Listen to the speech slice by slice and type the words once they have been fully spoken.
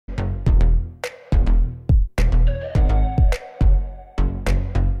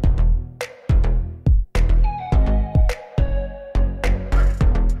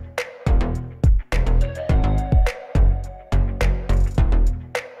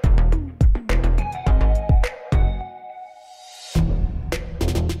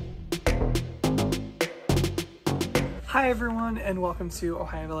Hi everyone, and welcome to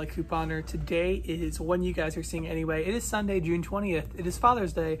Ohio Valley Couponer. Today is when you guys are seeing anyway. It is Sunday, June 20th. It is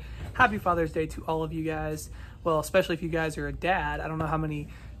Father's Day. Happy Father's Day to all of you guys. Well, especially if you guys are a dad. I don't know how many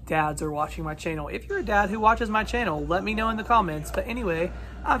dads are watching my channel. If you're a dad who watches my channel, let me know in the comments. But anyway,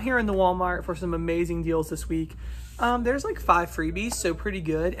 I'm here in the Walmart for some amazing deals this week. There's like 5 freebies, so pretty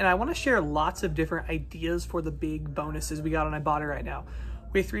good. And I want to share lots of different ideas for the big bonuses we got on Ibotta right now.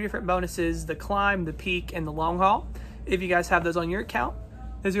 We have 3 different bonuses: the climb, the peak, and the long haul. If you guys have those on your account,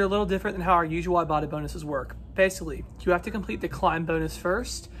 those are a little different than how our usual Ibotta bonuses work. Basically, you have to complete the climb bonus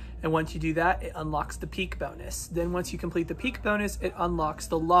first, and once you do that, it unlocks the peak bonus. Then once you complete the peak bonus, it unlocks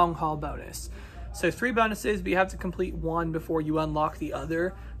the long haul bonus. So 3 bonuses, but you have to complete 1 before you unlock the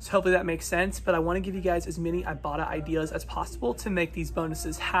other. So hopefully that makes sense, but I want to give you guys as many Ibotta ideas as possible to make these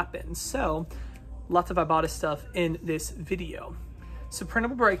bonuses happen. So lots of Ibotta stuff in this video. So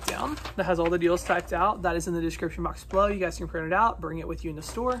printable breakdown that has all the deals typed out, that is in the description box below. You guys can print it out, bring it with you in the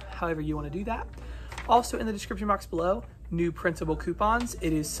store, however you want to do that. Also in the description box below, new printable coupons.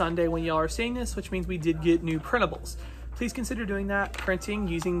 It is Sunday when y'all are seeing this, which means we did get new printables. Please consider doing that, printing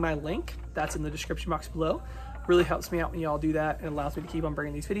using my link. That's in the description box below. Really helps me out when y'all do that and allows me to keep on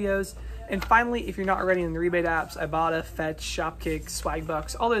bringing these videos. And finally, if you're not already in the rebate apps, Ibotta, Fetch, Shopkick,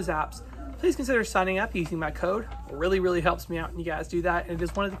 Swagbucks, all those apps, please consider signing up using my code. It really helps me out when you guys do that. And it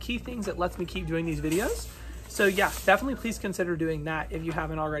is one of the key things that lets me keep doing these videos. So yeah, definitely please consider doing that if you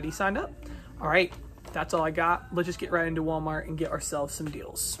haven't already signed up. All right, that's all I got. Let's just get right into Walmart and get ourselves some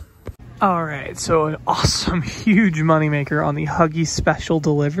deals. All right, so an awesome, huge moneymaker on the Huggies special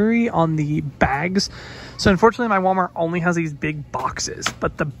delivery on the bags. So unfortunately, my Walmart only has these big boxes,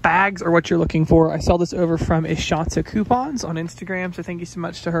 but the bags are what you're looking for. I saw this over from Ishanta Coupons on Instagram, so thank you so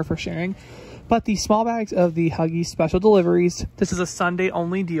much to her for sharing. But the small bags of the Huggies special deliveries, this is a Sunday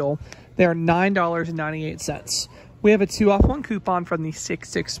only deal. They are $9.98. We have a 2-off-1 coupon from the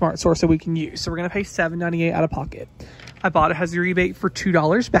 6/6 Smart Source that we can use. So we're gonna pay $7.98 out of pocket. Ibotta has a rebate for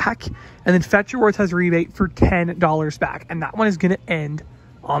 $2 back, and then Fetch Rewards has a rebate for $10 back, and that one is gonna end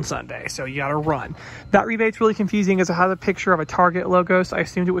on Sunday, so you gotta run. That rebate's really confusing as it has a picture of a Target logo, so I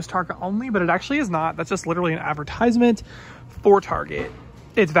assumed it was Target only, but it actually is not. That's just literally an advertisement for Target.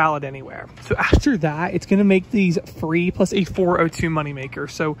 It's valid anywhere. So after that, it's gonna make these free plus a 402 moneymaker.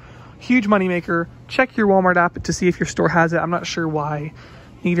 So huge moneymaker. Check your Walmart app to see if your store has it. I'm not sure why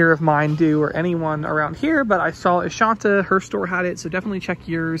neither of mine do or anyone around here, but I saw Ishanta, her store had it, so definitely check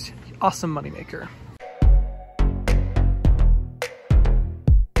yours. Awesome moneymaker.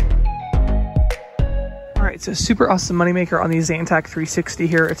 All right, so super awesome moneymaker on the Zantac 360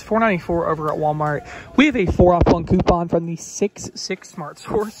 here. It's $4.94 over at Walmart. We have a 4-off-1 coupon from the 6/6 Smart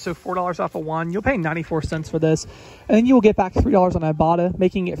Source, so $4 off of 1. You'll pay 94 cents for this, and then you will get back $3 on Ibotta,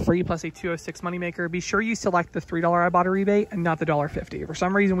 making it free plus a 206 moneymaker. Be sure you select the $3 Ibotta rebate and not the $1.50. For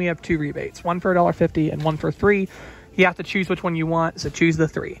some reason, we have 2 rebates, one for $1.50 and one for $3. You have to choose which one you want, so choose the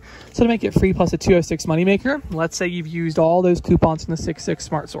 3. So to make it free plus a 206 moneymaker, let's say you've used all those coupons in the 6/6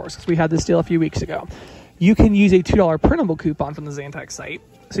 Smart Source, because we had this deal a few weeks ago. You can use a $2 printable coupon from the Zantac site.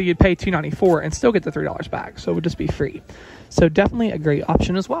 So you'd pay $2.94 and still get the $3 back. So it would just be free. So definitely a great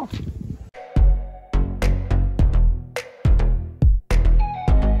option as well.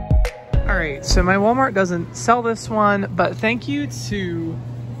 All right, so my Walmart doesn't sell this one, but thank you to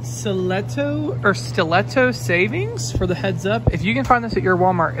Stiletto Savings for the heads up. If you can find this at your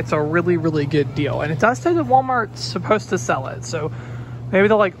Walmart, it's a really good deal. And it does say that Walmart's supposed to sell it. So maybe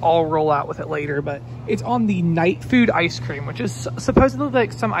they'll like all roll out with it later, but it's on the night food ice cream, which is supposedly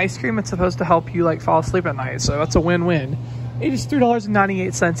like some ice cream that's supposed to help you like fall asleep at night. So that's a win-win. It is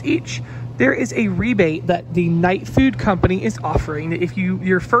 $3.98 each. There is a rebate that the night food company is offering that if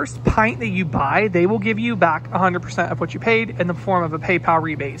your first pint that you buy, they will give you back 100% of what you paid in the form of a PayPal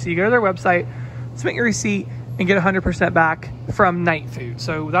rebate. So you go to their website, submit your receipt, and get 100% back from night food.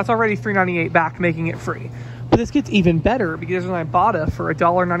 So that's already $3.98 back, making it free. But this gets even better because there's an Ibotta for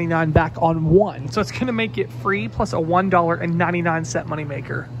 $1.99 back on 1. So it's gonna make it free plus a $1.99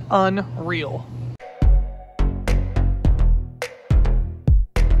 moneymaker. Unreal.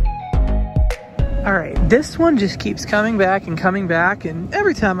 All right, this one just keeps coming back, and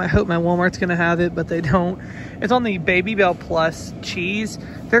every time I hope my Walmart's gonna have it, but they don't. It's on the Baby Bell Plus cheese.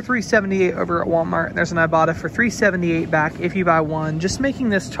 They're $3.78 over at Walmart, and there's an Ibotta for $3.78 back if you buy 1, just making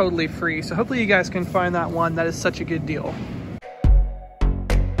this totally free. So hopefully you guys can find that one. That is such a good deal.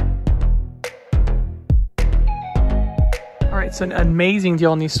 All right, so an amazing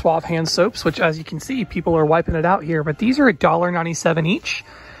deal on these Suave hand soaps, which as you can see, people are wiping it out here, but these are $1.97 each.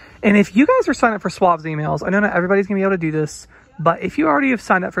 And if you guys are signed up for Suave's emails, I know not everybody's gonna be able to do this, But if you already have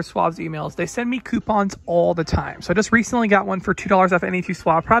signed up for Suave's emails, they send me coupons all the time. So I just recently got one for $2 off any 2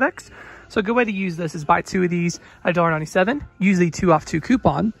 Suave products. So a good way to use this is buy 2 of these at $1.97, use the 2 off 2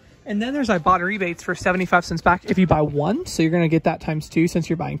 coupon. And then there's Ibotta rebates for 75 cents back if you buy 1. So you're going to get that times 2 since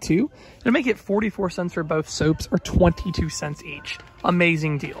you're buying 2. It'll make it 44 cents for both soaps or 22 cents each.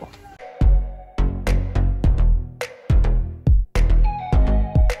 Amazing deal.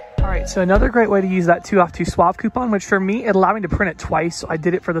 All right, so another great way to use that 2 off 2 Suave coupon, which for me, it allowed me to print it twice. So I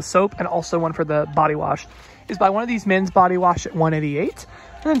did it for the soap and also one for the body wash, is buy one of these men's body wash at $1.88.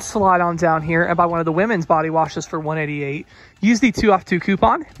 And then slide on down here and buy one of the women's body washes for $1.88. Use the 2 off 2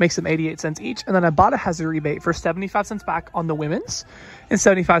 coupon, makes them 88 cents each. And then Ibotta has a rebate for 75 cents back on the women's and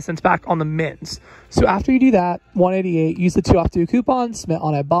 75 cents back on the men's. So after you do that, $1.88, use the 2 off 2 coupon, spent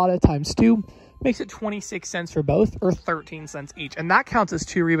on Ibotta times 2, makes it 26 cents for both or 13 cents each. And that counts as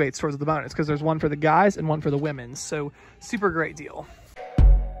 2 rebates towards the bonus because there's one for the guys and one for the women's. So super great deal.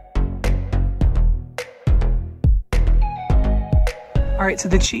 All right, so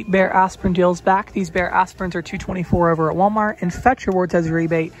the cheap Bear aspirin deal's back. These Bear aspirins are $2.24 over at Walmart, and Fetch Rewards has a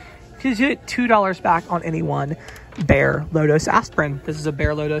rebate because you get $2 back on any one Bear low-dose aspirin. This is a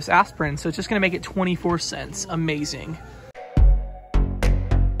Bear low-dose aspirin, so it's just going to make it 24 cents. Amazing.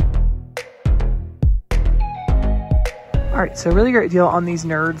 All right, so really great deal on these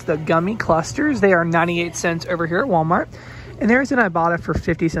Nerds, the gummy clusters. They are 98 cents over here at Walmart. And there's an Ibotta for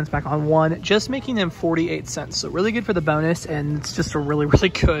 50 cents back on 1, just making them 48 cents. So really good for the bonus, and it's just a really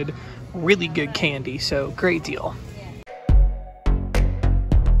good candy. So great deal.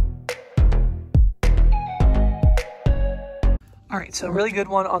 All right, so a really good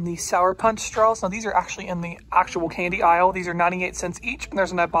one on the Sour Punch straws. Now these are actually in the actual candy aisle. These are 98 cents each, and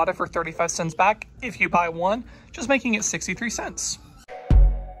there's an Ibotta for 35 cents back if you buy 1, just making it 63 cents.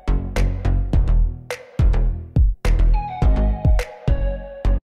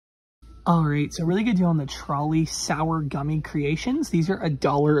 All right, so really good deal on the Trolley Sour Gummy Creations. These are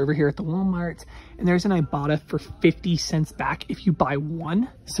 $1 over here at the Walmart, and there's an Ibotta for 50 cents back if you buy 1.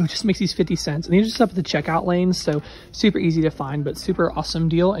 So it just makes these 50 cents, and these are just up at the checkout lanes, so super easy to find, but super awesome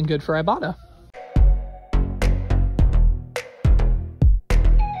deal and good for Ibotta.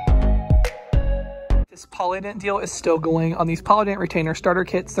 This Polydent deal is still going on these Polydent retainer starter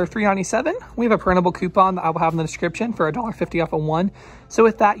kits. They're $3.97. We have a printable coupon that I will have in the description for $1.50 off of 1. So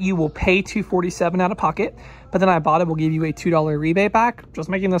with that, you will pay $2.47 out of pocket, but then Ibotta will give you a $2 rebate back, just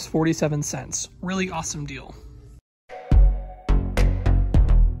making this 47 cents. Really awesome deal.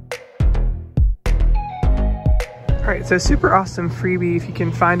 All right, so super awesome freebie if you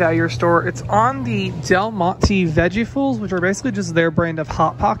can find out your store. It's on the Del Monte Vegifuls, which are basically just their brand of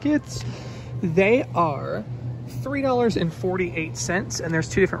Hot Pockets. They are $3.48, and there's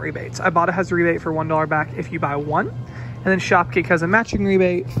 2 different rebates. Ibotta has a rebate for $1 back if you buy 1, and then Shopkick has a matching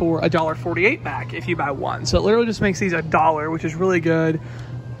rebate for $1.48 back if you buy 1. So it literally just makes these $1, which is really good.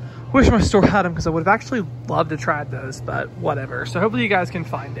 Wish my store had them because I would have actually loved to try those, but whatever. So hopefully you guys can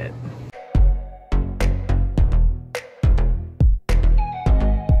find it.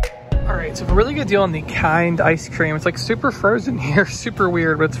 All right, so a really good deal on the Kind ice cream. It's like super frozen here, super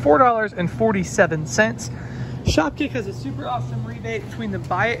weird, but it's $4.47. Shopkick has a super awesome rebate between the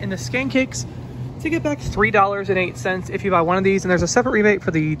Buy It and the Skin Kicks to get back $3.08 if you buy 1 of these. And there's a separate rebate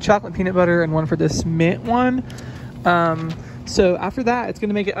for the chocolate peanut butter and one for this mint one. So after that, it's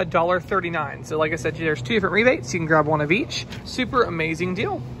gonna make it $1.39. So like I said, there's 2 different rebates. You can grab 1 of each. Super amazing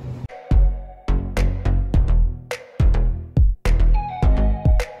deal.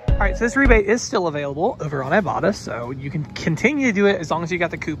 All right, so this rebate is still available over on Ibotta, so you can continue to do it as long as you got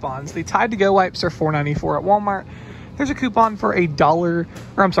the coupons. The Tide to Go wipes are $4.94 at Walmart. There's a coupon for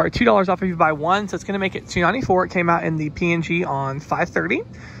 $2 off if you buy 1, so it's gonna make it $2.94. It came out in the P&G on 5/30.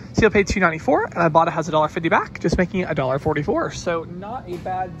 So you'll pay $2.94, and Ibotta has $1.50 back, just making it $1.44. So not a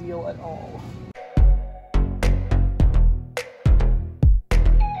bad deal at all.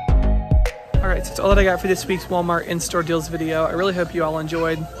 All right, so that's all that I got for this week's Walmart in-store deals video. I really hope you all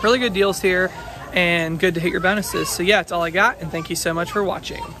enjoyed. Really good deals here and good to hit your bonuses. So yeah, that's all I got, and thank you so much for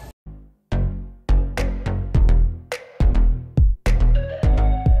watching.